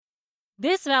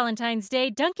This Valentine's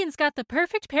Day, Dunkin's got the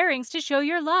perfect pairings to show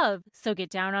your love. So get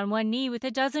down on one knee with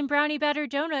a dozen brownie batter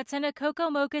donuts and a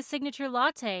cocoa mocha signature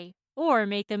latte. Or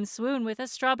make them swoon with a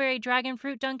strawberry dragon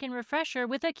fruit Dunkin' refresher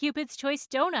with a Cupid's Choice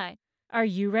donut. Are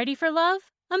you ready for love?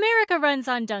 America runs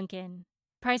on Dunkin'.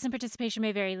 Price and participation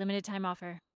may vary. Limited time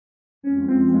offer.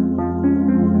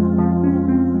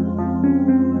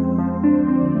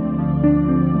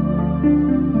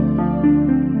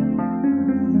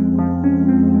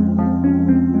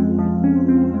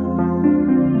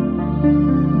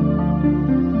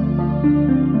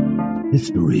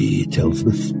 History tells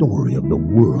the story of the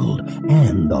world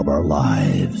and of our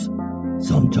lives.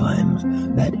 Sometimes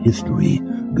that history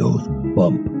goes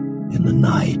bump in the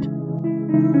night.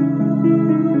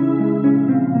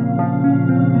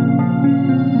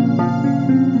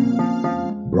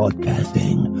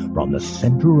 Broadcasting from the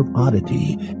center of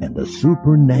oddity and the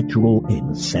supernatural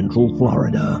in Central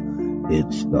Florida,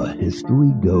 it's the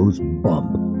History Goes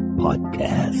Bump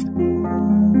podcast.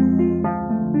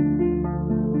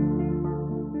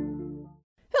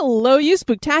 Hello, you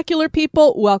spooktacular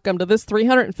people. Welcome to this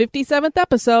 357th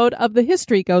episode of the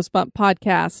History Goes Bump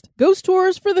podcast, Ghost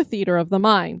Tours for the Theater of the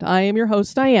Mind. I am your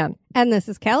host, Diane. And this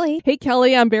is Kelly. Hey,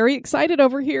 Kelly, I'm very excited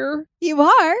over here. You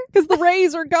are? Because the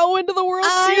Rays are going to the World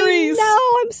Series. I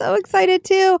know. I'm so excited,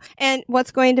 too. And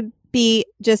what's going to be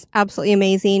just absolutely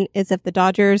amazing is if the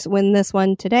Dodgers win this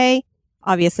one today.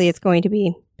 Obviously, it's going to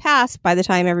be past by the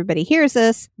time everybody hears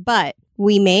this, but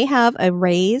we may have a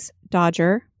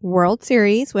Rays-Dodger World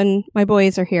Series when my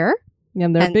boys are here.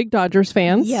 And they're big Dodgers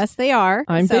fans. Yes, they are.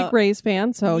 I'm big Rays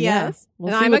fan, so yes.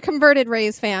 We'll and I'm a converted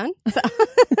Rays fan. So.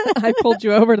 I pulled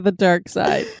you over to the dark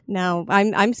side. No,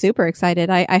 I'm super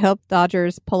excited. I hope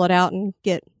Dodgers pull it out and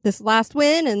get this last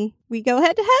win and we go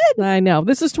head to head. I know.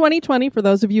 This is 2020 for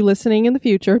those of you listening in the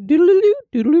future. Doodle-doo,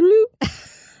 doodle-doo.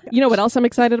 You know what else I'm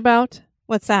excited about?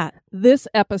 What's that? This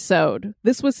episode.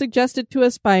 This was suggested to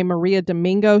us by Maria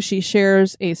Domingo. She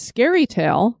shares a scary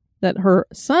tale that her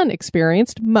son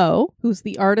experienced, Mo, who's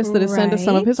the artist that has sent us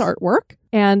some of his artwork.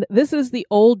 And this is the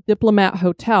Old Diplomat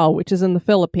Hotel, which is in the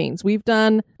Philippines. We've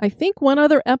done, I think, one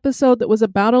other episode that was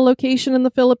about a location in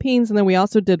the Philippines, and then we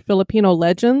also did Filipino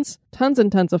legends. Tons and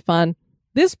tons of fun.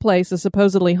 This place is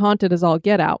supposedly haunted as all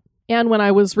get out. And when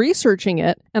I was researching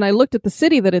it, and I looked at the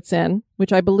city that it's in,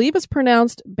 which I believe is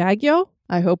pronounced Baguio.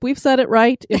 I hope we've said it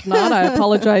right. If not, I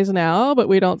apologize now, but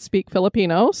we don't speak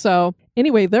Filipino. So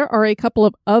anyway, there are a couple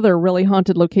of other really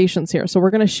haunted locations here. So we're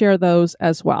going to share those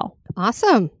as well.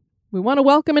 Awesome. We want to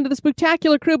welcome into the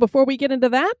Spooktacular crew, before we get into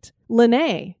that,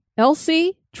 Lene,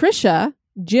 Elsie, Trisha,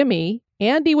 Jimmy,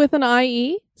 Andy with an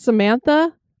IE,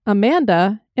 Samantha,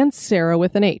 Amanda, and Sarah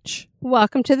with an H.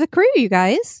 Welcome to the crew, you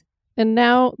guys. And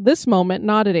now, this moment in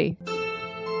oddity.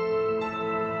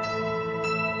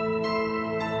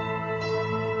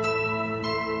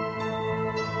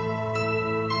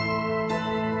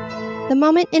 The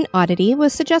moment in oddity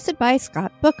was suggested by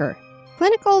Scott Booker.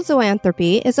 Clinical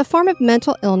zoanthropy is a form of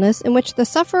mental illness in which the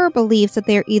sufferer believes that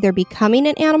they are either becoming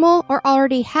an animal or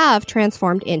already have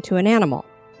transformed into an animal.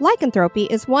 Lycanthropy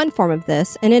is one form of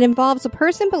this, and it involves a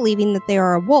person believing that they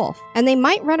are a wolf, and they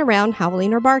might run around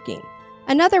howling or barking.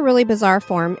 Another really bizarre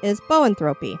form is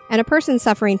boanthropy, and a person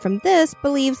suffering from this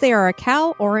believes they are a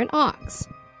cow or an ox.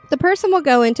 The person will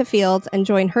go into fields and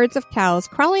join herds of cows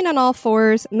crawling on all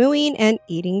fours, mooing, and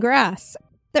eating grass.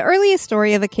 The earliest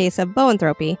story of a case of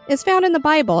boanthropy is found in the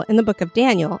Bible in the book of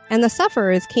Daniel, and the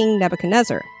sufferer is King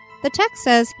Nebuchadnezzar. The text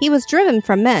says he was driven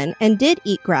from men and did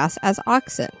eat grass as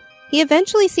oxen. He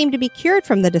eventually seemed to be cured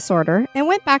from the disorder and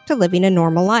went back to living a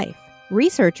normal life.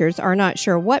 Researchers are not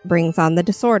sure what brings on the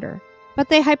disorder, but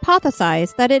they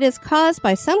hypothesize that it is caused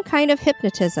by some kind of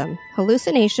hypnotism,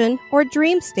 hallucination, or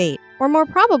dream state, or more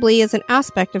probably is an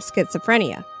aspect of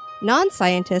schizophrenia.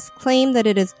 Non-scientists claim that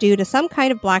it is due to some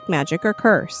kind of black magic or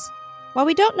curse. While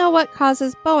we don't know what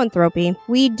causes boanthropy,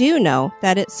 we do know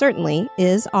that it certainly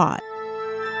is odd.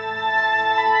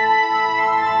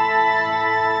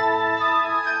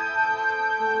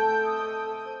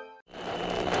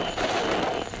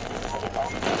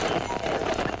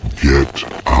 Get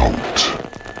out.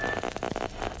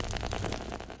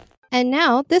 And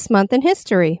now, this month in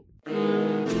history.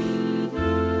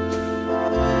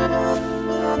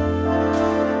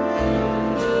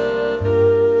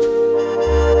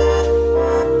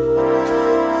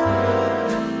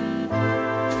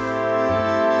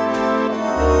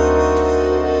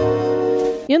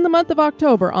 In the month of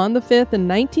October, on the 5th in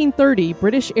 1930,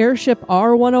 British airship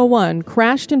R-101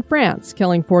 crashed in France,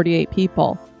 killing 48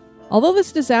 people. Although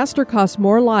this disaster cost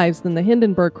more lives than the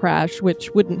Hindenburg crash, which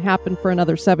wouldn't happen for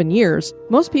another 7 years,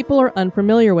 most people are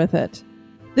unfamiliar with it.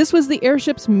 This was the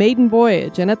airship's maiden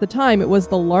voyage, and at the time it was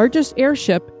the largest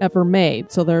airship ever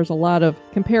made, so there's a lot of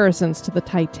comparisons to the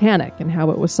Titanic and how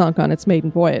it was sunk on its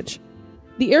maiden voyage.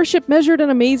 The airship measured an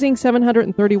amazing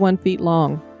 731 feet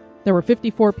long. There were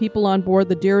 54 people on board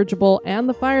the dirigible, and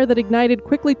the fire that ignited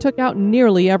quickly took out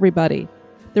nearly everybody.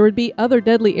 There would be other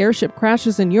deadly airship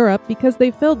crashes in Europe because they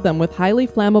filled them with highly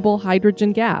flammable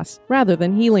hydrogen gas rather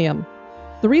than helium.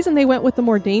 The reason they went with the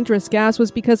more dangerous gas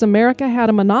was because America had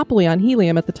a monopoly on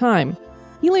helium at the time.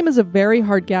 Helium is a very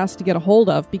hard gas to get a hold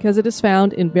of because it is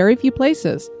found in very few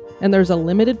places, and there's a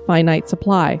limited finite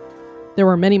supply. There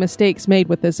were many mistakes made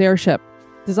with this airship.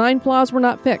 Design flaws were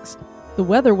not fixed. The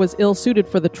weather was ill-suited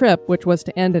for the trip, which was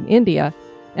to end in India,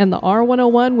 and the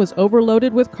R-101 was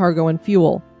overloaded with cargo and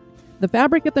fuel. The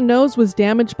fabric at the nose was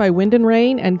damaged by wind and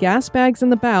rain, and gas bags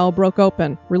in the bow broke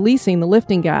open, releasing the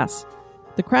lifting gas.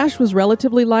 The crash was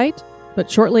relatively light,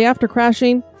 but shortly after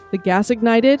crashing, the gas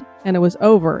ignited, and it was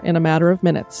over in a matter of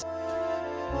minutes.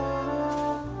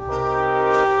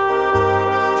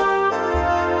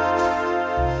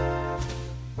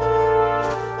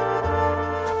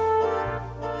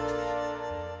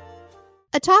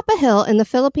 Atop a hill in the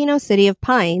Filipino city of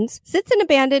Pines sits an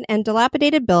abandoned and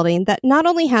dilapidated building that not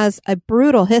only has a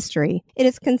brutal history, it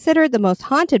is considered the most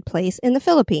haunted place in the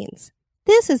Philippines.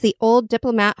 This is the Old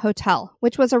Diplomat Hotel,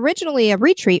 which was originally a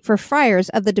retreat for friars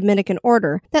of the Dominican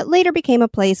order that later became a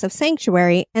place of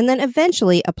sanctuary and then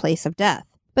eventually a place of death.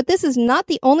 But this is not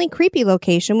the only creepy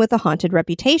location with a haunted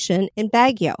reputation in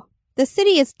Baguio. The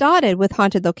city is dotted with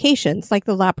haunted locations like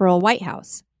the Laperal White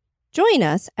House. Join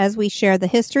us as we share the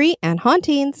history and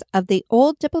hauntings of the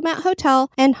Old Diplomat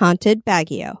Hotel and haunted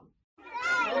Baguio.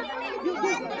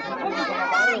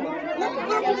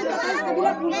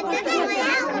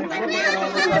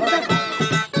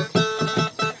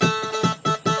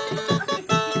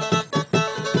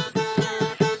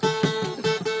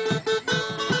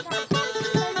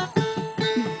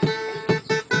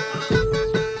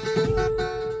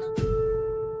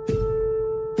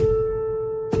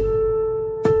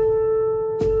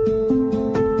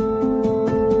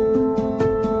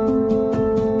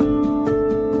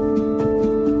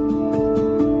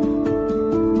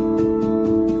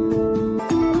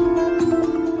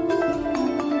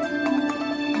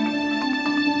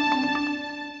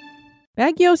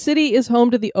 Baguio City is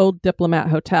home to the Old Diplomat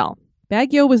Hotel.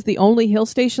 Baguio was the only hill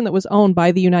station that was owned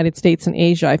by the United States and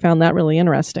Asia. I found that really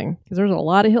interesting because there's a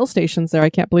lot of hill stations there. I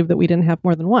can't believe that we didn't have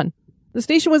more than one. The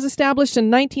station was established in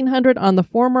 1900 on the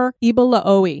former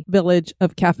Ibalaoe village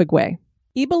of Cafagüe.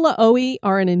 Ibalaoe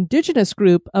are an indigenous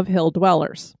group of hill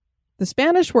dwellers. The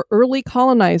Spanish were early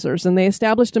colonizers, and they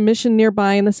established a mission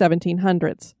nearby in the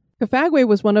 1700s. Cafagüe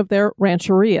was one of their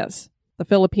rancherias. The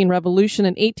Philippine Revolution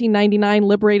in 1899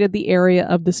 liberated the area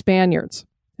of the Spaniards.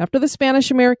 After the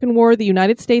Spanish-American War, the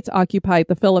United States occupied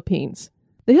the Philippines.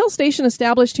 The hill station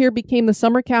established here became the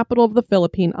summer capital of the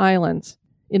Philippine Islands.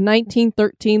 In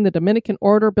 1913, the Dominican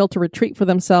Order built a retreat for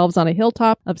themselves on a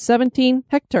hilltop of 17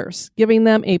 hectares, giving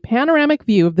them a panoramic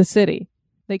view of the city.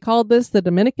 They called this the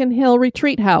Dominican Hill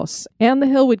Retreat House, and the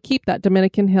hill would keep that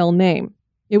Dominican Hill name.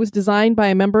 It was designed by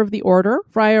a member of the order,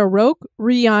 Friar Roque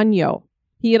Riaño.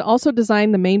 He had also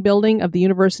designed the main building of the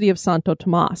University of Santo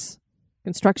Tomas.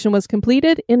 Construction was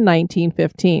completed in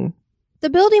 1915. The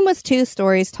building was 2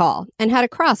 stories tall and had a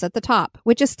cross at the top,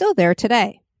 which is still there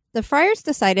today. The friars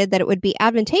decided that it would be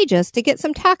advantageous to get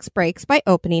some tax breaks by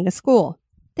opening a school.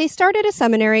 They started a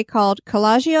seminary called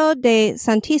Colegio de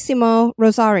Santissimo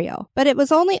Rosario, but it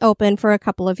was only open for a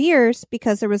couple of years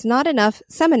because there was not enough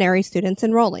seminary students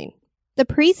enrolling. The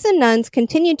priests and nuns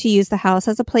continued to use the house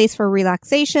as a place for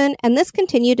relaxation, and this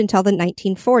continued until the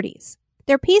 1940s.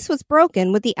 Their peace was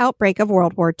broken with the outbreak of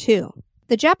World War II.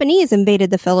 The Japanese invaded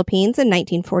the Philippines in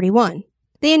 1941.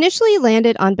 They initially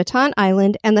landed on Bataan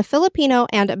Island, and the Filipino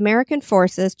and American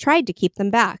forces tried to keep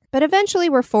them back, but eventually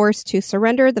were forced to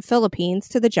surrender the Philippines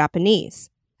to the Japanese.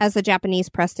 As the Japanese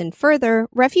pressed in further,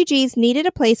 refugees needed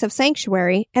a place of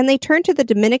sanctuary, and they turned to the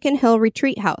Dominican Hill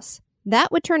Retreat House.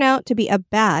 That would turn out to be a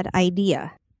bad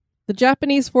idea. The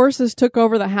Japanese forces took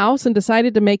over the house and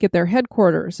decided to make it their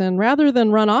headquarters, and rather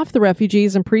than run off the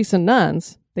refugees and priests and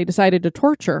nuns, they decided to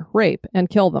torture, rape, and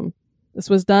kill them.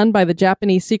 This was done by the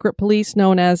Japanese secret police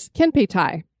known as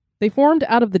Kenpeitai. They formed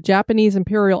out of the Japanese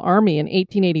Imperial Army in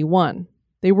 1881.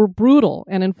 They were brutal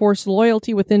and enforced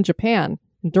loyalty within Japan.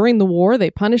 And during the war, they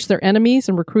punished their enemies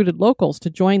and recruited locals to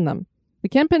join them. The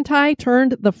Kenpeitai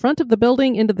turned the front of the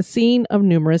building into the scene of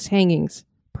numerous hangings.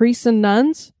 Priests and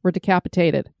nuns were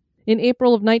decapitated. In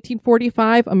April of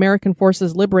 1945, American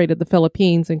forces liberated the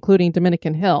Philippines, including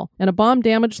Dominican Hill, and a bomb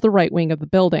damaged the right wing of the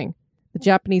building. The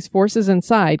Japanese forces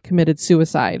inside committed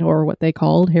suicide, or what they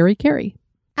called hara-kiri.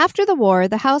 After the war,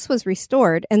 the house was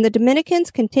restored, and the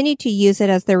Dominicans continued to use it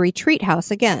as their retreat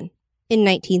house again. In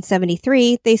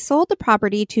 1973, they sold the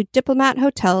property to Diplomat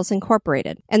Hotels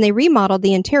Incorporated, and they remodeled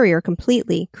the interior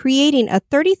completely, creating a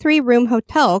 33-room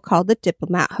hotel called the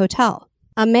Diplomat Hotel.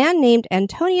 A man named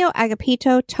Antonio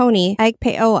Agapito Tony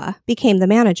Agpeoa became the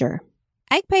manager.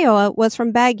 Agpeoa was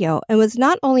from Baguio and was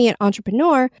not only an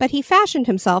entrepreneur, but he fashioned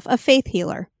himself a faith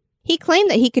healer. He claimed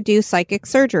that he could do psychic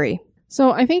surgery.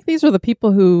 So I think these are the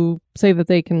people who say that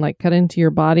they can cut into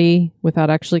your body without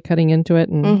actually cutting into it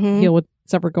and heal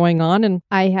what's ever going on. And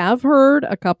I have heard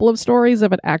a couple of stories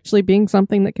of it actually being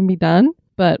something that can be done,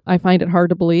 but I find it hard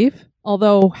to believe.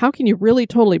 Although, how can you really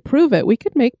totally prove it? We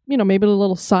could make, maybe a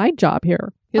little side job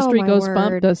here. History Goes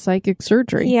Bump does psychic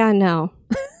surgery. Yeah, no.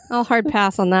 I'll hard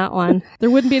pass on that one. There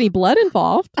wouldn't be any blood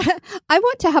involved. I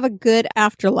want to have a good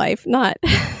afterlife, not...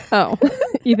 Oh,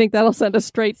 you think that'll send us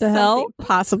straight to hell?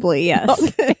 Possibly, yes.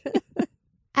 Okay.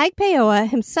 Agpeoa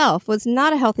himself was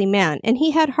not a healthy man, and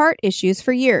he had heart issues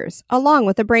for years, along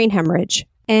with a brain hemorrhage.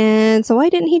 And so why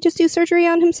didn't he just do surgery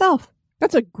on himself?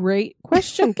 That's a great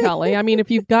question, Kelly. I mean,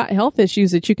 if you've got health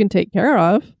issues that you can take care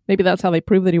of, maybe that's how they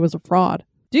prove that he was a fraud.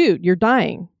 Dude, you're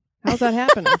dying. How's that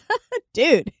happening?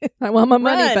 Dude. I want my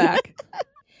money back.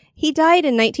 He died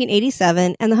in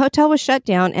 1987, and the hotel was shut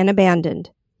down and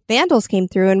abandoned. Vandals came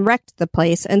through and wrecked the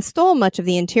place and stole much of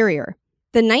the interior.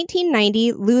 The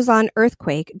 1990 Luzon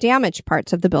earthquake damaged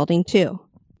parts of the building, too.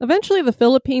 Eventually, the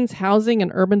Philippines Housing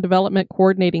and Urban Development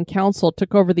Coordinating Council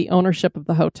took over the ownership of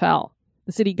the hotel.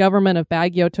 The city government of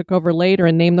Baguio took over later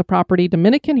and named the property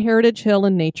Dominican Heritage Hill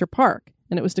and Nature Park,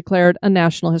 and it was declared a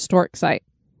National Historic Site.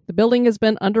 The building has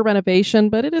been under renovation,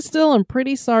 but it is still in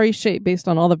pretty sorry shape based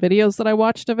on all the videos that I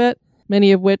watched of it,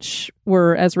 many of which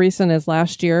were as recent as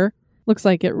last year. Looks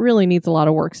like it really needs a lot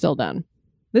of work still done.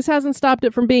 This hasn't stopped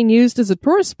it from being used as a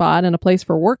tourist spot and a place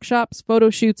for workshops, photo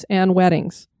shoots, and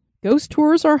weddings. Ghost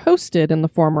tours are hosted in the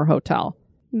former hotel.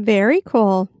 Very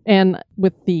cool. And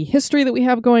with the history that we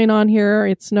have going on here,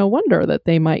 it's no wonder that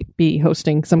they might be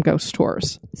hosting some ghost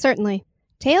tours. Certainly.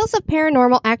 Tales of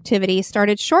paranormal activity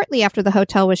started shortly after the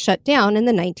hotel was shut down in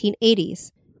the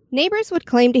 1980s. Neighbors would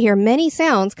claim to hear many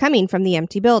sounds coming from the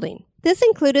empty building. This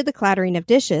included the clattering of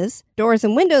dishes, doors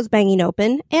and windows banging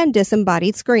open, and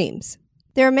disembodied screams.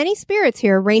 There are many spirits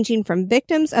here ranging from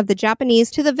victims of the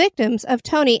Japanese to the victims of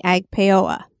Tony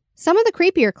Agpeoa. Some of the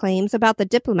creepier claims about the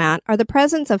Diplomat are the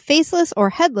presence of faceless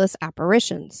or headless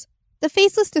apparitions. The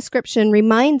faceless description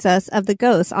reminds us of the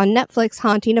ghosts on Netflix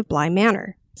Haunting of Bly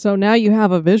Manor. So now you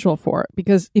have a visual for it,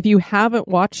 because if you haven't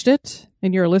watched it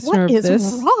and you're a listener of this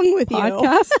wrong with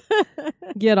podcast,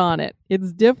 get on it.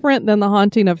 It's different than The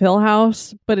Haunting of Hill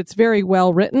House, but it's very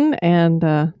well written,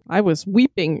 and I was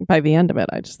weeping by the end of it.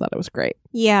 I just thought it was great.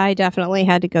 Yeah, I definitely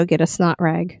had to go get a snot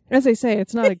rag. As they say,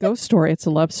 it's not a ghost story, it's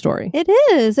a love story. It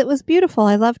is. It was beautiful.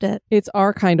 I loved it. It's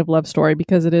our kind of love story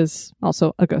because it is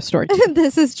also a ghost story too.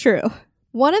 This is true.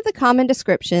 One of the common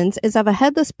descriptions is of a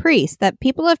headless priest that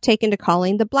people have taken to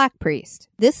calling the Black Priest.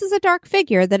 This is a dark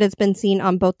figure that has been seen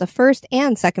on both the first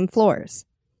and second floors.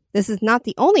 This is not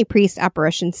the only priest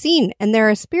apparition seen, and there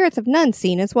are spirits of nuns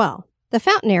seen as well. The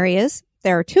fountain areas,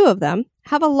 there are 2 of them,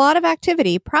 have a lot of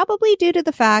activity, probably due to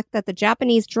the fact that the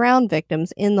Japanese drowned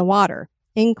victims in the water,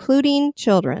 including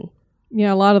children.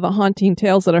 Yeah, a lot of the haunting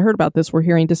tales that I heard about this were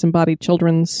hearing disembodied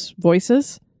children's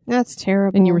voices. That's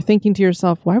terrible. And you were thinking to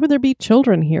yourself, why would there be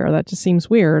children here? That just seems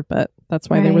weird, but that's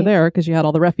why they were there, because you had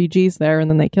all the refugees there and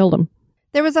then they killed them.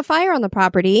 There was a fire on the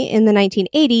property in the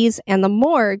 1980s, and the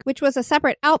morgue, which was a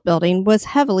separate outbuilding, was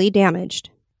heavily damaged.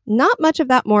 Not much of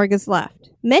that morgue is left.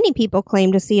 Many people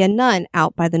claim to see a nun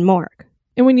out by the morgue.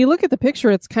 And when you look at the picture,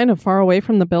 it's kind of far away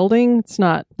from the building.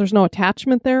 There's no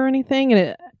attachment there or anything.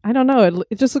 And I don't know,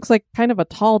 it just looks like kind of a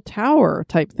tall tower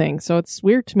type thing. So it's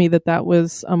weird to me that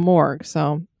was a morgue.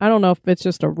 So I don't know if it's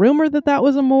just a rumor that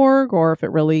was a morgue or if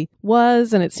it really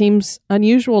was. And it seems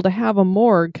unusual to have a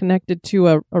morgue connected to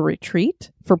a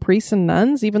retreat for priests and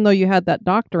nuns, even though you had that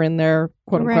doctor in there,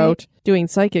 quote unquote, doing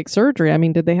psychic surgery. I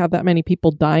mean, did they have that many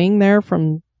people dying there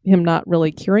from him not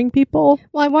really curing people?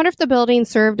 Well, I wonder if the building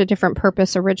served a different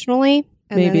purpose originally,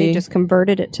 and then they just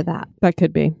converted it to that. That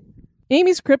could be.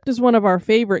 Amy's Crypt is one of our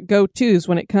favorite go-tos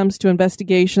when it comes to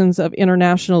investigations of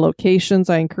international locations.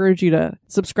 I encourage you to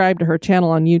subscribe to her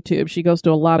channel on YouTube. She goes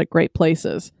to a lot of great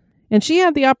places. And she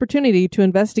had the opportunity to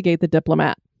investigate the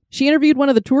Diplomat. She interviewed one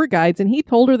of the tour guides, and he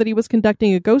told her that he was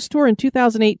conducting a ghost tour in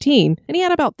 2018, and he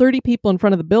had about 30 people in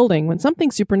front of the building when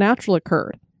something supernatural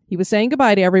occurred. He was saying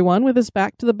goodbye to everyone with his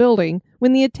back to the building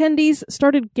when the attendees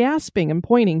started gasping and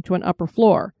pointing to an upper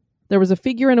floor. There was a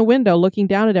figure in a window looking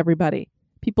down at everybody.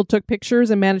 People took pictures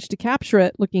and managed to capture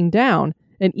it looking down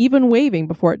and even waving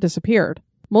before it disappeared.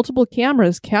 Multiple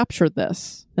cameras captured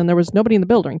this, and there was nobody in the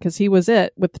building because he was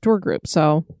it with the tour group,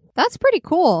 so... That's pretty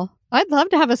cool. I'd love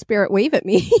to have a spirit wave at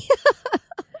me.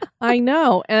 I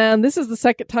know, and this is the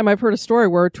second time I've heard a story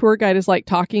where a tour guide is like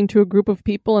talking to a group of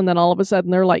people, and then all of a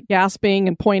sudden they're like gasping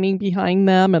and pointing behind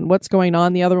them, and what's going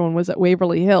on. The other one was at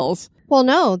Waverly Hills. Well,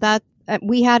 no, that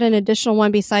we had an additional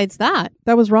one besides that.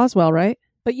 That was Roswell, right?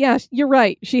 But yeah, you're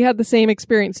right. She had the same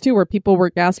experience too, where people were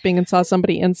gasping and saw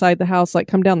somebody inside the house like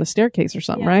come down the staircase or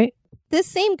something, right? This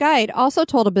same guide also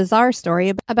told a bizarre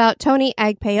story about Tony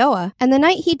Agpeoa and the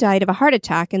night he died of a heart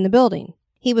attack in the building.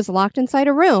 He was locked inside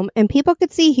a room and people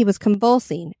could see he was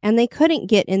convulsing and they couldn't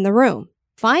get in the room.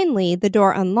 Finally, the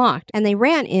door unlocked and they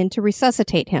ran in to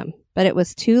resuscitate him, but it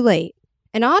was too late.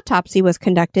 An autopsy was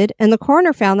conducted and the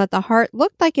coroner found that the heart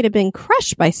looked like it had been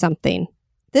crushed by something.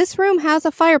 This room has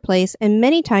a fireplace and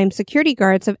many times security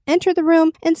guards have entered the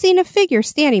room and seen a figure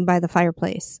standing by the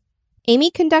fireplace.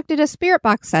 Amy conducted a spirit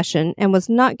box session and was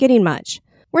not getting much.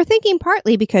 We're thinking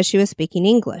partly because she was speaking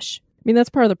English. I mean, that's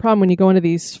part of the problem when you go into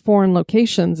these foreign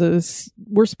locations is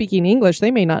we're speaking English.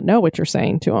 They may not know what you're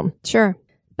saying to them. Sure.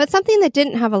 But something that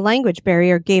didn't have a language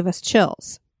barrier gave us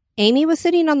chills. Amy was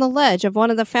sitting on the ledge of one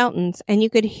of the fountains and you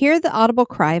could hear the audible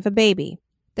cry of a baby.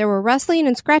 There were rustling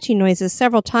and scratching noises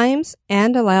several times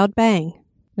and a loud bang.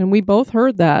 And we both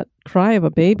heard that cry of a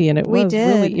baby, and it was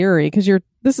really eerie because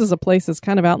this is a place that's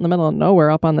kind of out in the middle of nowhere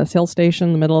up on this hill station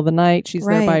in the middle of the night. She's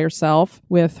there by herself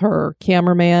with her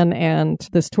cameraman and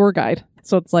this tour guide.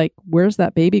 So it's like, where's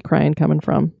that baby crying coming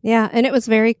from? Yeah, and it was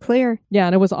very clear. Yeah,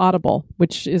 and it was audible,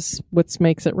 which is what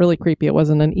makes it really creepy. It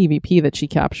wasn't an EVP that she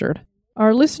captured.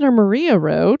 Our listener Maria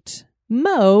wrote,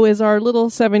 Mo is our little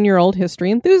 7-year-old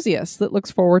history enthusiast that looks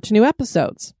forward to new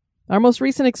episodes. Our most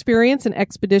recent experience and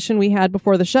expedition we had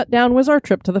before the shutdown was our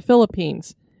trip to the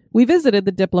Philippines. We visited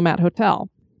the Diplomat Hotel.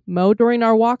 Mo, during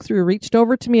our walkthrough, reached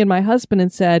over to me and my husband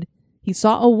and said he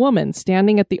saw a woman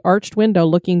standing at the arched window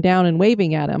looking down and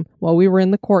waving at him while we were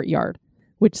in the courtyard,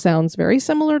 which sounds very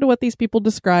similar to what these people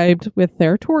described with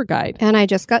their tour guide. And I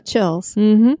just got chills.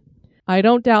 Mm-hmm. I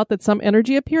don't doubt that some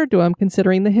energy appeared to him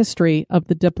considering the history of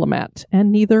the Diplomat, and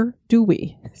neither do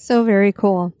we. So very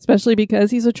cool. Especially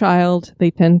because he's a child. They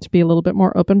tend to be a little bit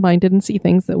more open-minded and see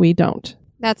things that we don't.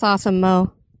 That's awesome,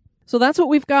 Mo. So that's what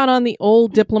we've got on the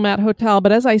old Diplomat Hotel.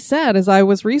 But as I said, as I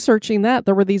was researching that,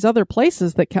 there were these other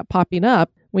places that kept popping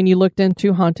up when you looked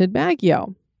into Haunted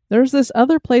Baguio. There's this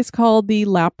other place called the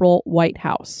Laprel White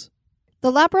House.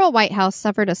 The Laprel White House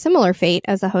suffered a similar fate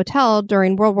as a hotel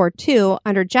during World War II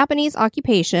under Japanese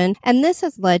occupation, and this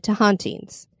has led to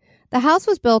hauntings. The house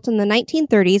was built in the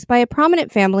 1930s by a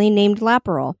prominent family named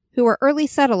Laprel, who were early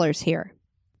settlers here.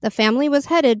 The family was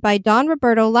headed by Don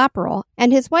Roberto Laprel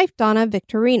and his wife Donna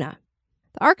Victorina.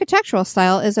 The architectural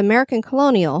style is American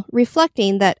colonial,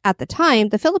 reflecting that at the time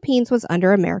the Philippines was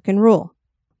under American rule.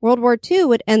 World War II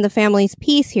would end the family's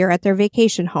peace here at their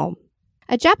vacation home.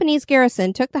 A Japanese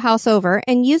garrison took the house over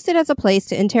and used it as a place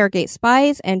to interrogate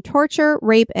spies and torture,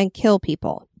 rape, and kill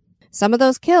people. Some of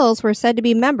those kills were said to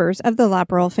be members of the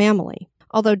Laprel family,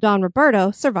 although Don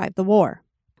Roberto survived the war.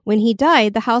 When he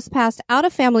died, the house passed out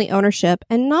of family ownership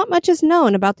and not much is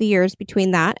known about the years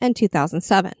between that and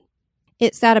 2007.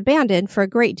 It sat abandoned for a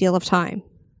great deal of time.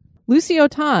 Lucio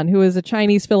Tan, who is a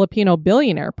Chinese-Filipino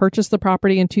billionaire, purchased the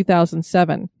property in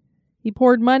 2007. He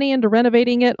poured money into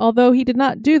renovating it, although he did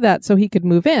not do that so he could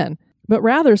move in, but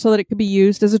rather so that it could be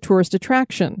used as a tourist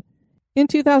attraction. In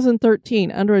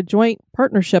 2013, under a joint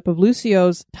partnership of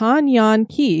Lucio's Tan Yan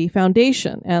Ki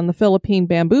Foundation and the Philippine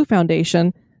Bamboo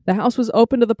Foundation, the house was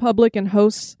open to the public and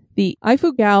hosts the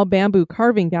Ifugao Bamboo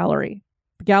Carving Gallery.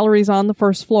 The gallery is on the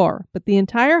first floor, but the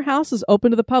entire house is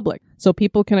open to the public, so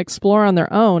people can explore on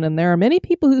their own, and there are many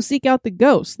people who seek out the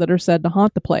ghosts that are said to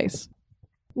haunt the place.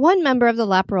 One member of the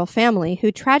Laprel family who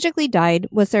tragically died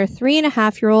was their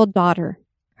 3.5-year-old daughter.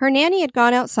 Her nanny had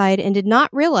gone outside and did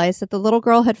not realize that the little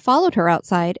girl had followed her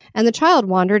outside, and the child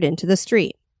wandered into the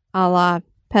street, a la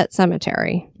Pet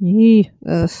Cemetery. Yee.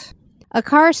 Ugh. A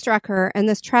car struck her, and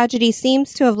this tragedy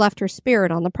seems to have left her spirit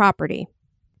on the property.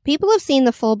 People have seen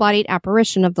the full-bodied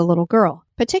apparition of the little girl,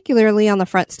 particularly on the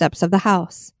front steps of the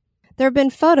house. There have been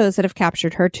photos that have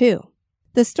captured her, too.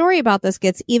 The story about this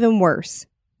gets even worse.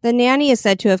 The nanny is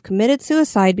said to have committed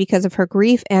suicide because of her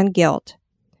grief and guilt.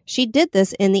 She did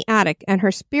this in the attic, and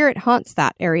her spirit haunts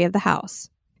that area of the house.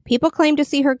 People claim to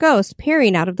see her ghost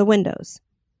peering out of the windows.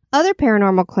 Other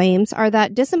paranormal claims are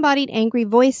that disembodied angry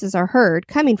voices are heard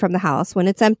coming from the house when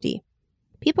it's empty.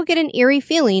 People get an eerie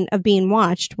feeling of being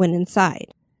watched when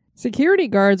inside. Security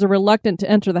guards are reluctant to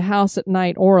enter the house at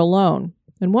night or alone,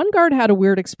 and one guard had a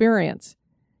weird experience.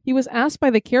 He was asked by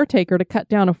the caretaker to cut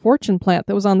down a fortune plant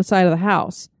that was on the side of the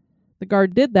house. The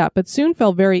guard did that, but soon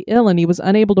fell very ill and he was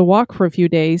unable to walk for a few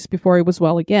days before he was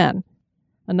well again.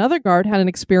 Another guard had an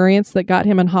experience that got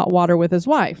him in hot water with his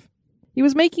wife. He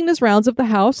was making his rounds of the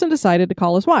house and decided to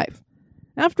call his wife.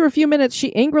 After a few minutes,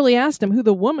 she angrily asked him who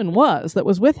the woman was that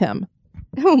was with him.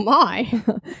 Oh my.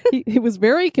 He was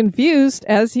very confused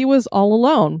as he was all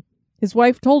alone. His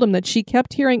wife told him that she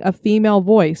kept hearing a female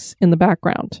voice in the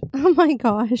background. Oh my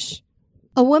gosh.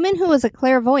 A woman who was a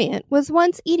clairvoyant was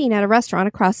once eating at a restaurant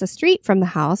across the street from the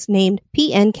house named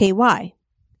PNKY.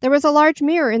 There was a large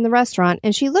mirror in the restaurant,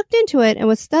 and she looked into it and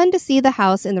was stunned to see the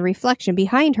house in the reflection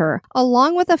behind her,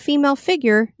 along with a female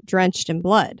figure drenched in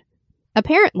blood.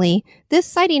 Apparently, this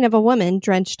sighting of a woman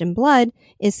drenched in blood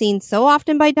is seen so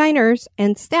often by diners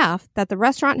and staff that the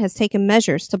restaurant has taken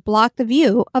measures to block the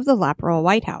view of the Lapperell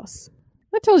White House.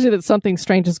 That tells you that something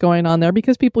strange is going on there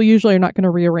because people usually are not going to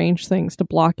rearrange things to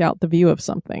block out the view of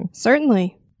something.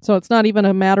 Certainly. So it's not even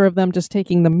a matter of them just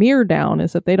taking the mirror down,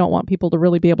 is that they don't want people to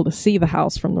really be able to see the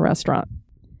house from the restaurant.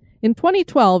 In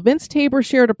 2012, Vince Tabor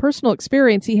shared a personal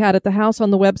experience he had at the house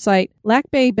on the website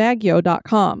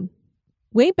lackbaybagyo.com.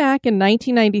 Way back in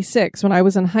 1996, when I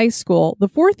was in high school, the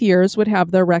fourth years would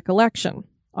have their recollection.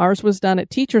 Ours was done at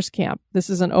Teachers Camp. This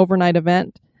is an overnight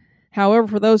event. However,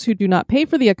 for those who do not pay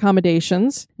for the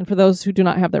accommodations, and for those who do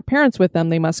not have their parents with them,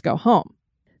 they must go home.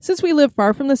 Since we live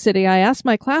far from the city, I asked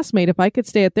my classmate if I could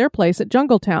stay at their place at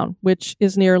Jungletown, which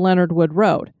is near Leonard Wood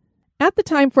Road. At the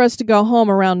time for us to go home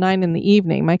around 9 in the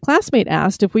evening, my classmate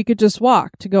asked if we could just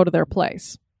walk to go to their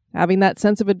place. Having that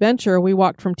sense of adventure, we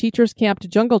walked from Teachers Camp to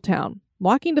Jungletown.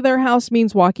 Walking to their house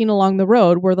means walking along the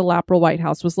road where the Lapperell White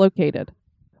House was located.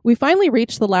 We finally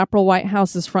reached the Lapperell White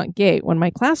House's front gate when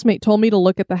my classmate told me to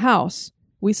look at the house.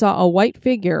 We saw a white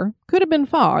figure, could have been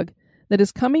fog, that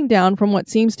is coming down from what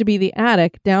seems to be the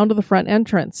attic down to the front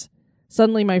entrance.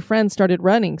 Suddenly my friend started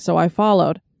running, so I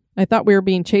followed. I thought we were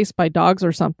being chased by dogs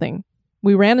or something.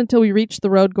 We ran until we reached the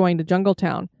road going to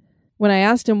Jungletown. When I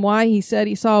asked him why, he said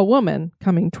he saw a woman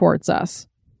coming towards us.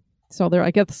 So there,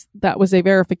 I guess that was a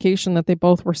verification that they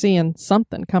both were seeing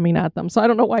something coming at them. So I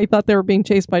don't know why he thought they were being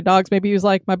chased by dogs. Maybe he was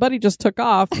like, my buddy just took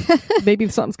off. Maybe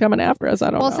something's coming after us. I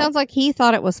don't know. Well, it sounds like he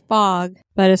thought it was fog,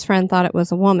 but his friend thought it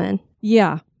was a woman.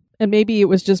 Yeah. And maybe it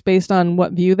was just based on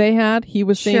what view they had. He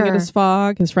was seeing it as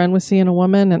fog. His friend was seeing a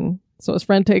woman. And so his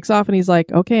friend takes off and he's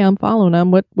like, okay, I'm following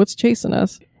him. What's chasing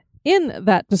us? In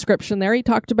that description there, he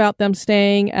talked about them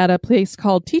staying at a place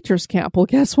called Teachers Camp. Well,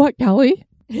 guess what, Kelly?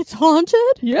 It's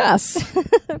haunted? Yes.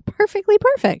 Perfectly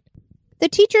perfect. The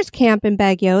Teachers Camp in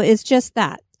Baguio is just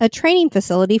that, a training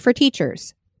facility for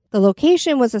teachers. The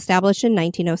location was established in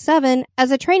 1907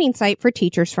 as a training site for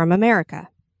teachers from America.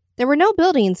 There were no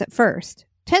buildings at first.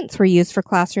 Tents were used for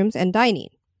classrooms and dining.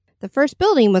 The first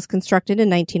building was constructed in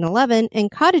 1911 and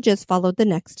cottages followed the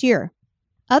next year.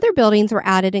 Other buildings were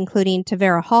added including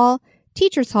Tavera Hall,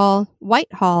 Teachers Hall,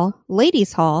 White Hall,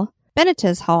 Ladies Hall,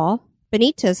 Benitez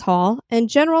Hall, and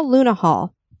General Luna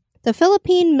Hall. The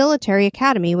Philippine Military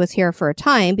Academy was here for a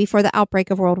time before the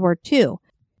outbreak of World War II,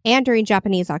 and during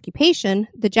Japanese occupation,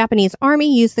 the Japanese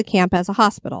Army used the camp as a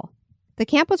hospital. The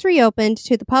camp was reopened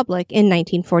to the public in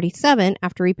 1947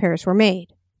 after repairs were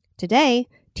made. Today,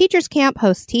 Teachers Camp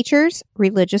hosts teachers,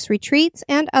 religious retreats,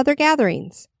 and other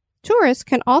gatherings. Tourists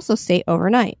can also stay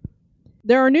overnight.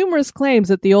 There are numerous claims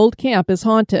that the old camp is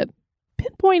haunted.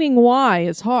 Pinpointing why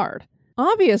is hard.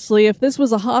 Obviously, if this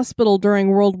was a hospital during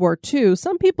World War II,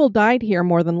 some people died here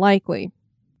more than likely.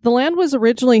 The land was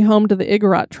originally home to the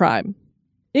Igorot tribe.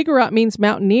 Igorot means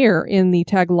mountaineer in the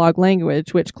Tagalog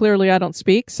language, which clearly I don't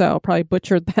speak, so probably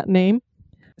butchered that name.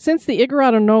 Since the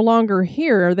Igorot are no longer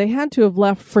here, they had to have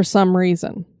left for some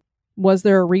reason. Was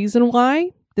there a reason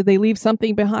why? Did they leave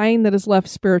something behind that has left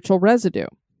spiritual residue?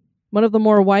 One of the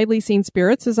more widely seen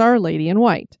spirits is Our Lady in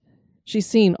White. She's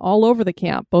seen all over the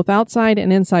camp, both outside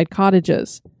and inside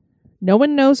cottages. No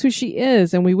one knows who she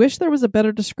is, and we wish there was a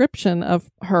better description of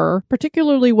her,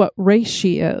 particularly what race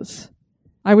she is.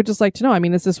 I would just like to know,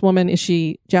 is this woman, is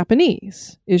she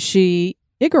Japanese? Is she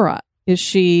Igorot? Is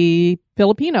she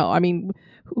Filipino?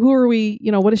 Who are we,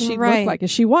 what does she look like? Is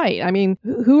she white?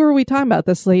 Who are we talking about,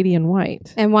 this lady in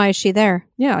white? And why is she there?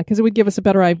 Yeah, because it would give us a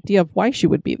better idea of why she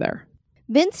would be there.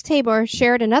 Vince Tabor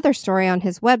shared another story on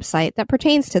his website that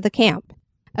pertains to the camp.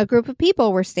 A group of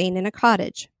people were staying in a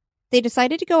cottage. They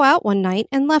decided to go out one night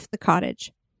and left the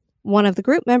cottage. One of the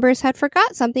group members had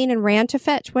forgot something and ran to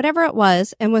fetch whatever it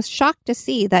was and was shocked to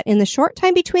see that in the short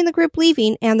time between the group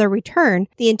leaving and their return,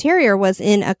 the interior was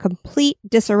in a complete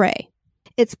disarray.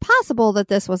 It's possible that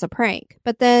this was a prank,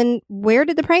 but then where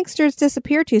did the pranksters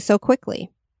disappear to so quickly?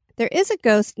 There is a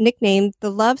ghost nicknamed the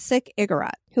Lovesick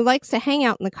Igorot who likes to hang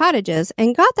out in the cottages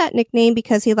and got that nickname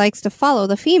because he likes to follow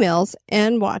the females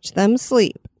and watch them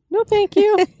sleep. No, thank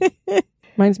you.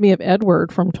 Reminds me of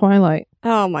Edward from Twilight.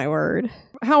 Oh, my word.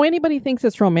 How anybody thinks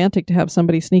it's romantic to have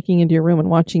somebody sneaking into your room and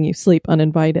watching you sleep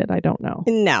uninvited, I don't know.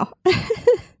 No.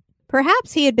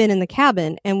 Perhaps he had been in the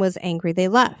cabin and was angry they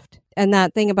left. And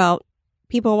that thing about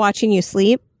people watching you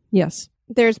sleep. Yes.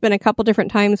 There's been a couple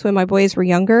different times when my boys were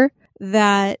younger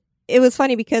that it was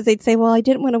funny because they'd say, well, I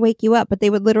didn't want to wake you up, but they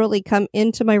would literally come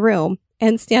into my room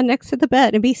and stand next to the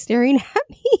bed and be staring at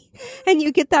me. And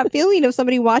you get that feeling of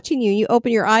somebody watching you. You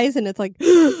open your eyes and it's like,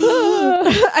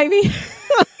 I mean,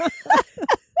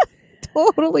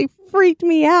 totally freaked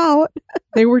me out.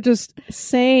 They were just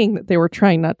saying that they were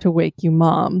trying not to wake you,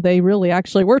 Mom. They really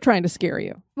actually were trying to scare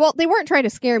you. Well, they weren't trying to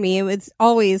scare me. It was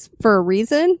always for a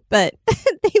reason, but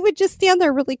they would just stand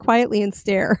there really quietly and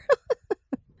stare.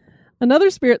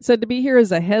 Another spirit said to be here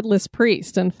is a headless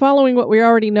priest, and following what we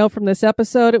already know from this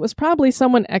episode, it was probably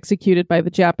someone executed by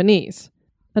the Japanese.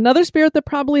 Another spirit that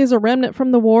probably is a remnant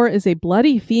from the war is a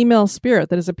bloody female spirit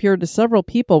that has appeared to several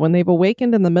people when they've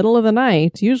awakened in the middle of the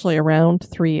night, usually around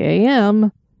 3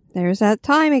 a.m. There's that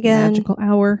time again. Magical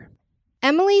hour.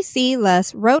 Emily C.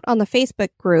 Less wrote on the Facebook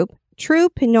group, True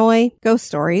Pinoy Ghost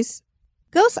Stories,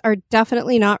 "Ghosts are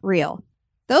definitely not real.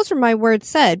 Those were my words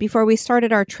said before we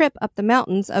started our trip up the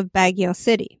mountains of Baguio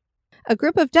City. A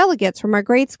group of delegates from our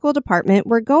grade school department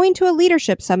were going to a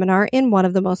leadership seminar in one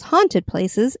of the most haunted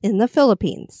places in the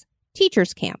Philippines,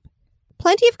 Teachers Camp.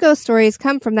 Plenty of ghost stories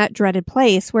come from that dreaded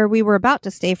place where we were about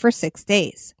to stay for 6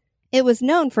 days. It was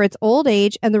known for its old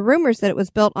age and the rumors that it was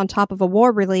built on top of a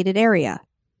war-related area.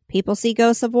 People see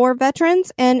ghosts of war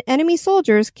veterans and enemy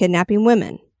soldiers kidnapping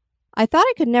women. I thought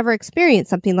I could never experience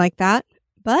something like that,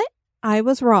 but I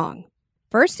was wrong.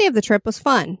 First day of the trip was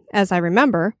fun, as I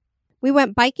remember. We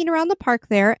went biking around the park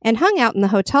there and hung out in the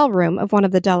hotel room of one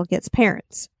of the delegates'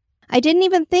 parents. I didn't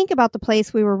even think about the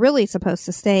place we were really supposed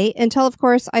to stay until, of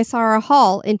course, I saw our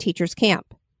hall in Teachers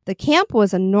Camp. The camp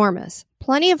was enormous,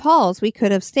 plenty of halls we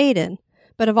could have stayed in,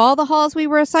 but of all the halls we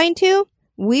were assigned to,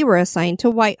 we were assigned to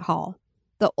White Hall,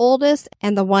 the oldest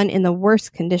and the one in the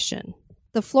worst condition.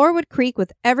 The floor would creak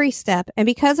with every step, and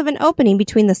because of an opening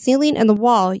between the ceiling and the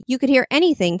wall, you could hear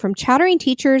anything from chattering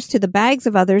teachers to the bags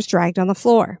of others dragged on the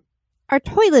floor. Our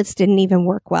toilets didn't even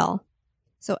work well.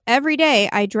 So every day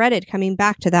I dreaded coming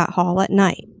back to that hall at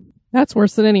night. That's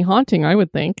worse than any haunting, I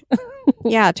would think.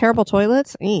 Yeah, terrible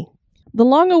toilets. The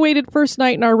long-awaited first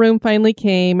night in our room finally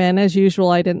came, and as usual,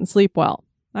 I didn't sleep well.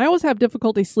 I always have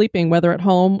difficulty sleeping, whether at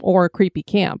home or a creepy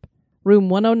camp. Room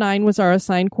 109 was our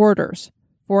assigned quarters.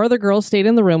 4 other girls stayed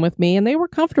in the room with me, and they were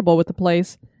comfortable with the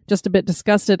place, just a bit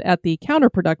disgusted at the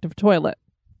counterproductive toilet.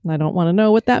 I don't want to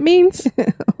know what that means.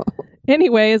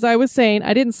 Anyway, as I was saying,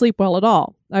 I didn't sleep well at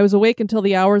all. I was awake until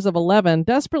the hours of 11,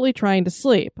 desperately trying to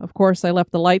sleep. Of course, I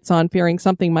left the lights on, fearing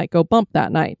something might go bump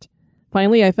that night.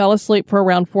 Finally, I fell asleep for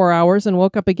around 4 hours and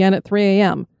woke up again at 3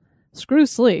 a.m. Screw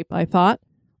sleep, I thought.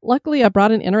 Luckily, I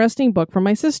brought an interesting book from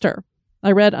my sister.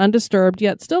 I read undisturbed,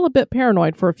 yet still a bit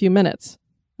paranoid for a few minutes.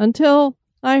 Until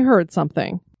I heard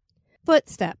something.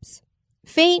 Footsteps.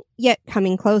 Faint, yet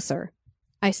coming closer.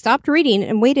 I stopped reading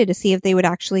and waited to see if they would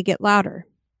actually get louder.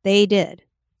 They did.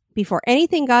 Before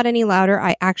anything got any louder,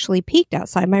 I actually peeked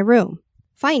outside my room,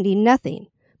 finding nothing,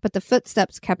 but the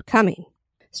footsteps kept coming,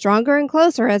 stronger and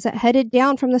closer as it headed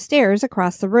down from the stairs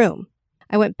across the room.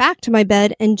 I went back to my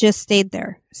bed and just stayed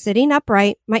there, sitting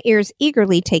upright, my ears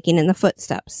eagerly taking in the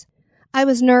footsteps. I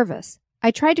was nervous.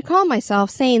 I tried to calm myself,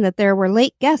 saying that there were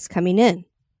late guests coming in.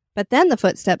 But then the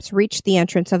footsteps reached the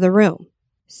entrance of the room,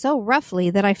 so roughly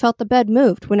that I felt the bed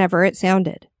moved whenever it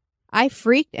sounded. I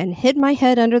freaked and hid my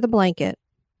head under the blanket,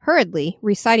 hurriedly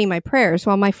reciting my prayers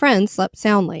while my friends slept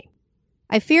soundly.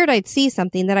 I feared I'd see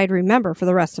something that I'd remember for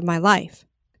the rest of my life.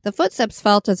 The footsteps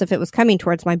felt as if it was coming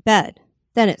towards my bed.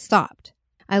 Then it stopped.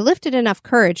 I lifted enough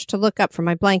courage to look up from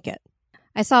my blanket.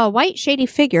 I saw a white, shady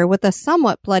figure with a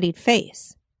somewhat bloodied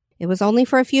face. It was only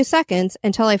for a few seconds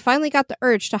until I finally got the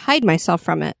urge to hide myself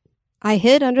from it. I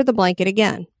hid under the blanket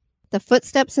again. The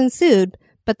footsteps ensued,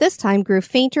 but this time grew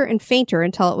fainter and fainter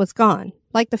until it was gone,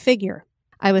 like the figure.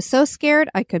 I was so scared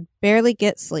I could barely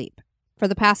get sleep. For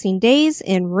the passing days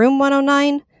in room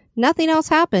 109, nothing else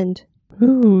happened.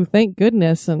 Ooh, thank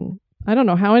goodness. And I don't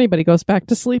know how anybody goes back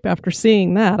to sleep after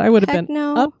seeing that. I would have been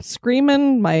up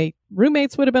screaming. My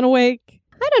roommates would have been awake.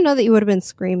 I don't know that you would have been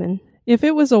screaming. If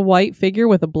it was a white figure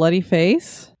with a bloody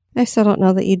face. I still don't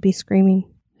know that you'd be screaming.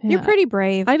 You're pretty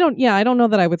brave. I don't know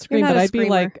that I would scream, but I'd be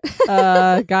like,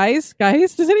 guys,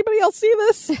 does anybody else see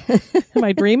this? Am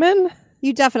I dreaming?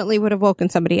 You definitely would have woken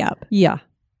somebody up. Yeah.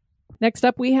 Next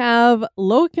up, we have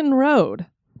Loakan Road.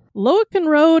 Loakan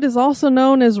Road is also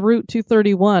known as Route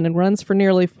 231 and runs for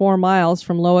nearly 4 miles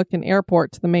from Loakan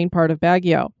Airport to the main part of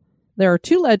Baguio. There are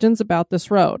 2 legends about this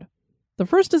road. The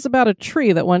first is about a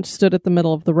tree that once stood at the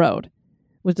middle of the road. It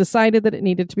was decided that it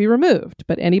needed to be removed,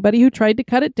 but anybody who tried to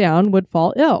cut it down would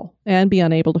fall ill and be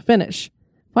unable to finish.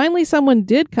 Finally, someone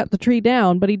did cut the tree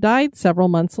down, but he died several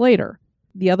months later.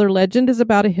 The other legend is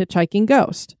about a hitchhiking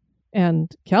ghost.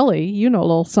 And Kelly, you know a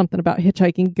little something about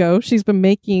hitchhiking ghosts. She's been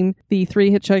making the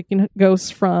 3 hitchhiking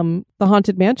ghosts from the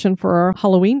Haunted Mansion for our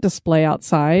Halloween display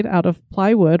outside out of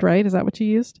plywood, right? Is that what you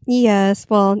used? Yes.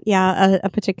 Well, yeah, a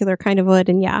particular kind of wood.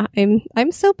 And yeah,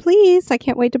 I'm so pleased. I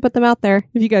can't wait to put them out there.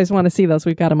 If you guys want to see those,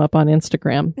 we've got them up on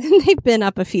Instagram. They've been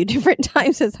up a few different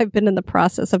times as I've been in the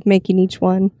process of making each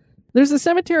one. There's a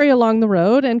cemetery along the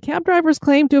road, and cab drivers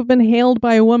claim to have been hailed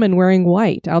by a woman wearing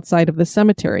white outside of the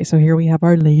cemetery. So here we have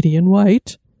our lady in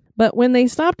white. But when they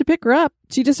stop to pick her up,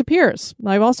 she disappears.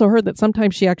 I've also heard that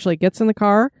sometimes she actually gets in the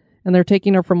car, and they're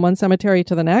taking her from one cemetery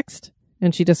to the next,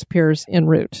 and she disappears en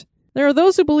route. There are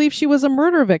those who believe she was a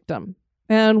murder victim.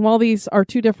 And while these are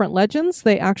 2 different legends,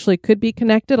 they actually could be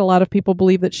connected. A lot of people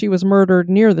believe that she was murdered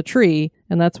near the tree,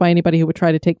 and that's why anybody who would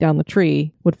try to take down the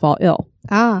tree would fall ill.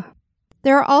 Ah.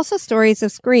 There are also stories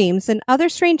of screams and other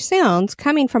strange sounds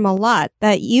coming from a lot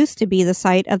that used to be the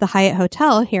site of the Hyatt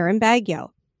Hotel here in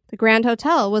Baguio. The Grand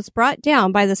Hotel was brought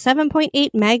down by the 7.8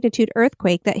 magnitude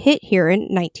earthquake that hit here in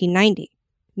 1990.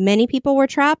 Many people were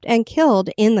trapped and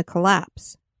killed in the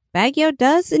collapse. Baguio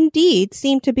does indeed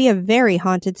seem to be a very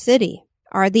haunted city.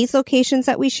 Are these locations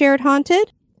that we shared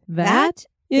haunted? That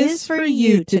is for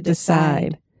you to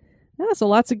decide. Yeah, so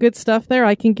lots of good stuff there.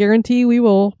 I can guarantee we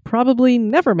will probably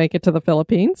never make it to the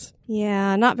Philippines.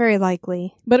 Yeah, not very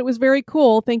likely. But it was very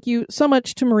cool. Thank you so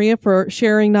much to Maria for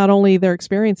sharing not only their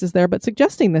experiences there, but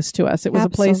suggesting this to us. It was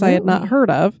Absolutely. A place I had not heard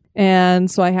of.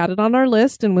 And so I had it on our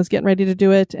list and was getting ready to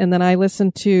do it. And then I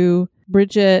listened to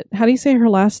Bridget, how do you say her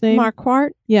last name?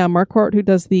 Marquardt? Yeah, Marquardt, who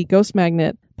does the Ghost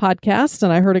Magnet podcast.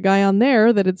 And I heard a guy on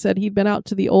there that had said he'd been out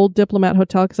to the old Diplomat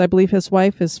Hotel because I believe his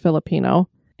wife is Filipino.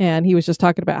 And he was just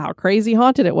talking about how crazy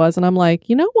haunted it was. And I'm like,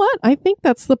 you know what? I think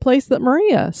that's the place that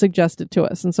Maria suggested to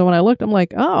us. And so when I looked, I'm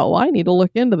like, oh, I need to look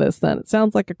into this then. It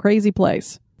sounds like a crazy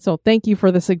place. So thank you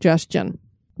for the suggestion.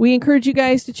 We encourage you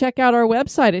guys to check out our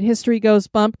website at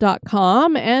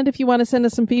historygoesbump.com. And if you want to send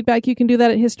us some feedback, you can do that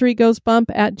at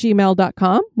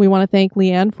historygoesbump@gmail.com. We want to thank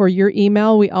Leanne for your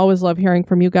email. We always love hearing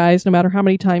from you guys, no matter how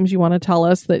many times you want to tell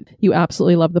us that you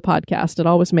absolutely love the podcast. It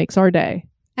always makes our day.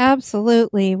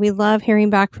 Absolutely. We love hearing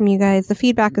back from you guys. The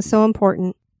feedback is so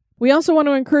important. We also want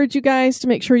to encourage you guys to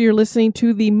make sure you're listening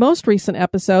to the most recent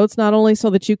episodes, not only so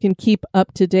that you can keep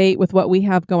up to date with what we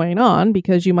have going on,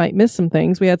 because you might miss some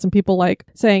things. We had some people like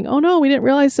saying, oh no, we didn't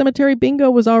realize Cemetery Bingo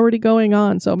was already going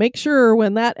on. So make sure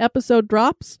when that episode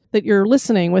drops that you're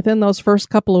listening within those first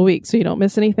couple of weeks so you don't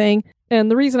miss anything. And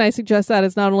the reason I suggest that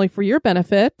is not only for your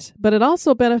benefit, but it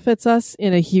also benefits us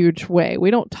in a huge way.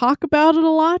 We don't talk about it a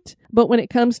lot, but when it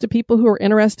comes to people who are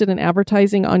interested in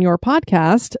advertising on your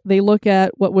podcast, they look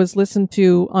at what was listened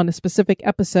to on a specific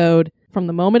episode from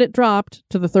the moment it dropped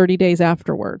to the 30 days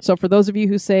afterward. So for those of you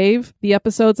who save the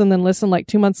episodes and then listen like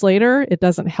 2 months later, it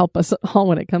doesn't help us at all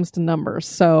when it comes to numbers.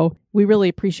 So we really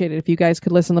appreciate it if you guys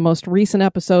could listen to the most recent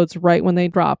episodes right when they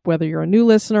drop, whether you're a new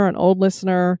listener, an old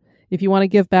listener. If you want to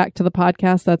give back to the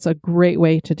podcast, that's a great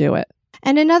way to do it.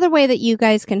 And another way that you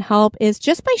guys can help is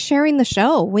just by sharing the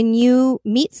show. When you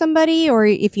meet somebody or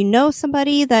if you know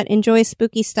somebody that enjoys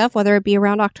spooky stuff, whether it be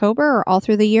around October or all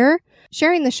through the year,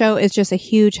 sharing the show is just a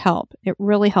huge help. It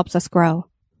really helps us grow.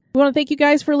 We want to thank you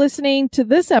guys for listening to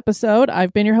this episode.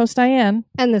 I've been your host, Diane.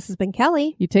 And this has been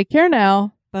Kelly. You take care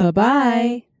now.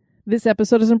 Bye-bye. This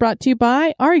episode is brought to you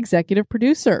by our executive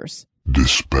producers.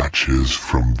 Dispatches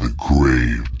from the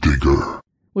Grave Digger.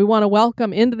 We want to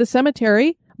welcome into the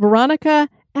cemetery Veronica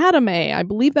Adame. I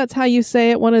believe that's how you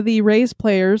say it. One of the Rays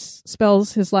players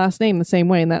spells his last name the same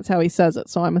way, and that's how he says it.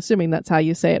 So I'm assuming that's how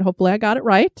you say it. Hopefully I got it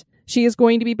right. She is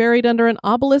going to be buried under an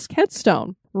obelisk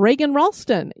headstone. Reagan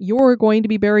Ralston, you're going to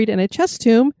be buried in a chest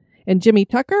tomb. And Jimmy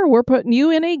Tucker, we're putting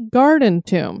you in a garden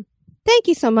tomb. Thank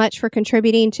you so much for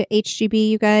contributing to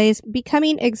HGB, you guys.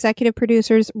 Becoming executive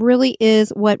producers really is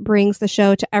what brings the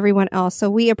show to everyone else, so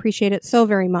we appreciate it so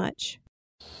very much.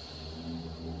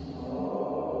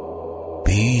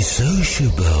 Be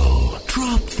sociable.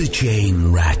 Drop the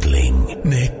chain rattling,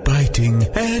 neck biting,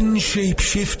 and shape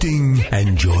shifting,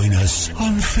 and join us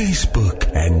on Facebook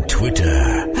and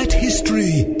Twitter at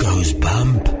History Goes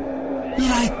Bump.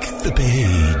 Like the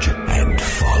page and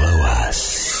follow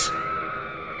us.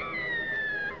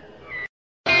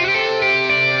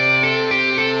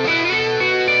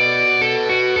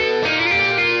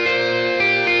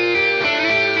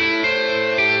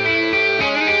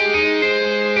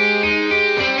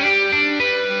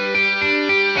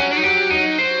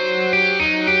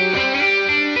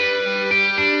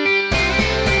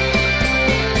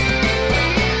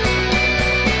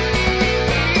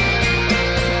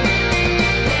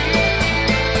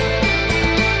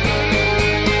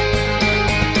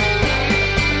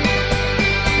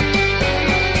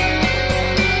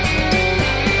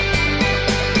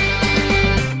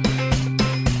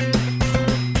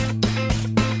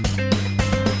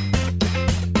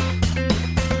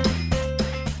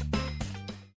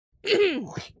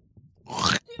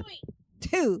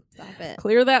 Stop it.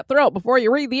 Clear that throat before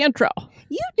you read the intro.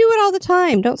 You do it all the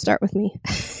time. Don't start with me.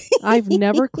 I've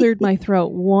never cleared my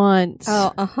throat once.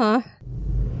 Oh, uh-huh.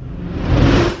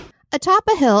 Atop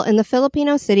a hill in the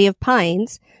Filipino city of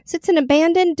Pines sits an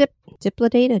abandoned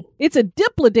dilapidated. It's a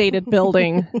dilapidated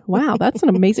building. Wow, that's an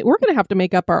amazing. We're going to have to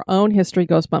make up our own History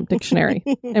Goes Bump dictionary,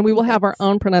 and we will have our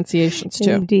own pronunciations too.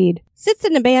 Indeed. Sits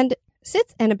and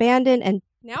abandoned, and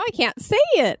now I can't say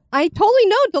it. I totally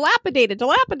know dilapidated.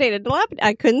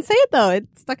 I couldn't say it though. It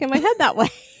stuck in my head that way.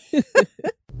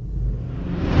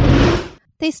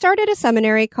 They started a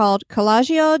seminary called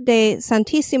Colegio de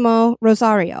Santísimo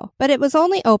Rosario, but it was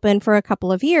only open for a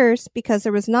couple of years because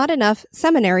there was not enough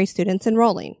seminary students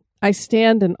enrolling. I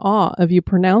stand in awe of you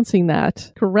pronouncing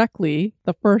that correctly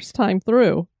the first time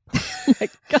through. Oh my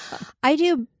God. I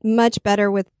do much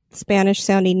better with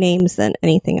Spanish-sounding names than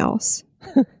anything else.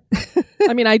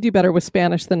 I mean, I do better with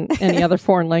Spanish than any other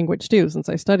foreign language too, since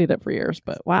I studied it for years,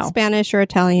 but wow. Spanish or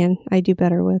Italian, I do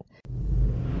better with.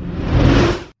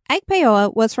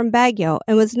 Agpaoa was from Baguio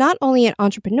and was not only an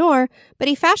entrepreneur, but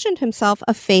he fashioned himself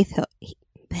a faith.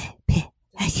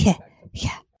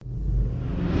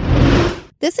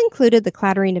 This included the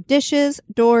clattering of dishes,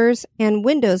 doors, and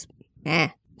windows.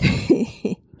 There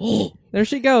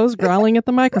she goes, growling at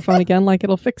the microphone again like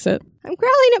it'll fix it. I'm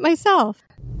growling at myself.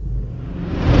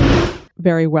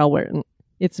 Very well written.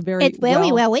 It's well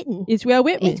written. It's well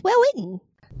written. It's well written.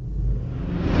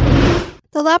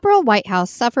 The Liberal White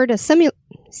House suffered a similar?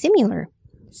 This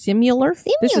is a simulation.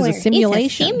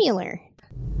 It's a similar.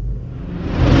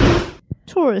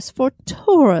 Tourists for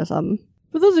tourism.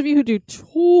 For those of you who do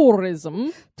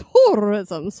tourism,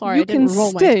 Sorry, you I didn't can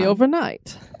roll my stay tongue.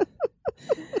 overnight.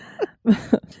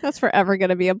 That's forever going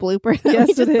to be a blooper. Yes,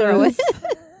 Just it throw is.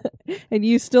 And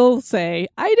you still say,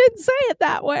 I didn't say it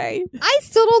that way. I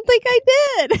still don't think I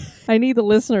did. I need the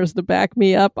listeners to back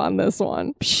me up on this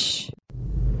one.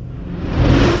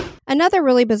 Another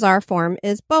really bizarre form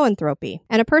is boanthropy,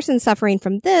 and a person suffering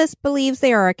from this believes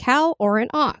they are a cow or an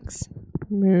ox.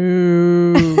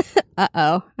 Moo.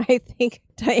 Uh-oh. I think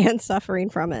Diane's suffering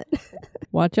from it.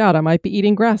 Watch out, I might be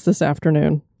eating grass this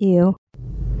afternoon. Ew.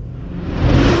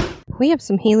 We have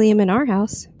some helium in our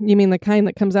house. You mean the kind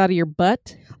that comes out of your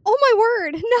butt? Oh my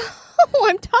word. No,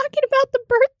 I'm talking about the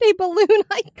birthday balloon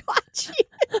I got you.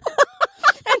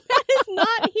 And that is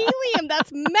not helium.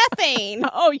 That's methane.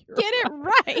 Oh, you're Get it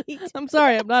right. I'm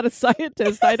sorry, I'm not a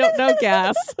scientist. I don't know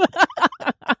gas.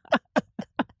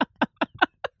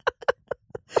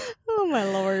 Oh my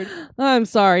Lord. I'm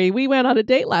sorry. We went on a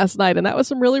date last night and that was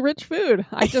some really rich food.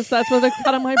 That's what it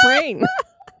cut on my brain.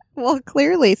 Well,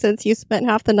 clearly, since you spent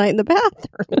half the night in the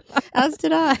bathroom, as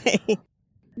did I.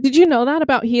 Did you know that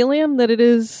about helium, that it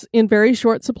is in very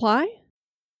short supply?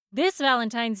 This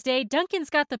Valentine's Day, Dunkin's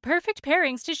got the perfect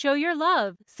pairings to show your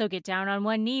love. So get down on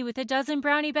one knee with a dozen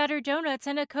brownie batter donuts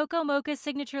and a Cocoa Mocha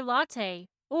signature latte.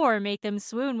 Or make them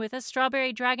swoon with a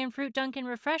strawberry dragon fruit Dunkin'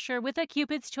 refresher with a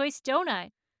Cupid's Choice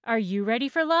donut. Are you ready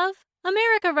for love?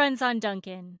 America runs on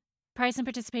Dunkin'. Price and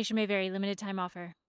participation may vary. Limited time offer.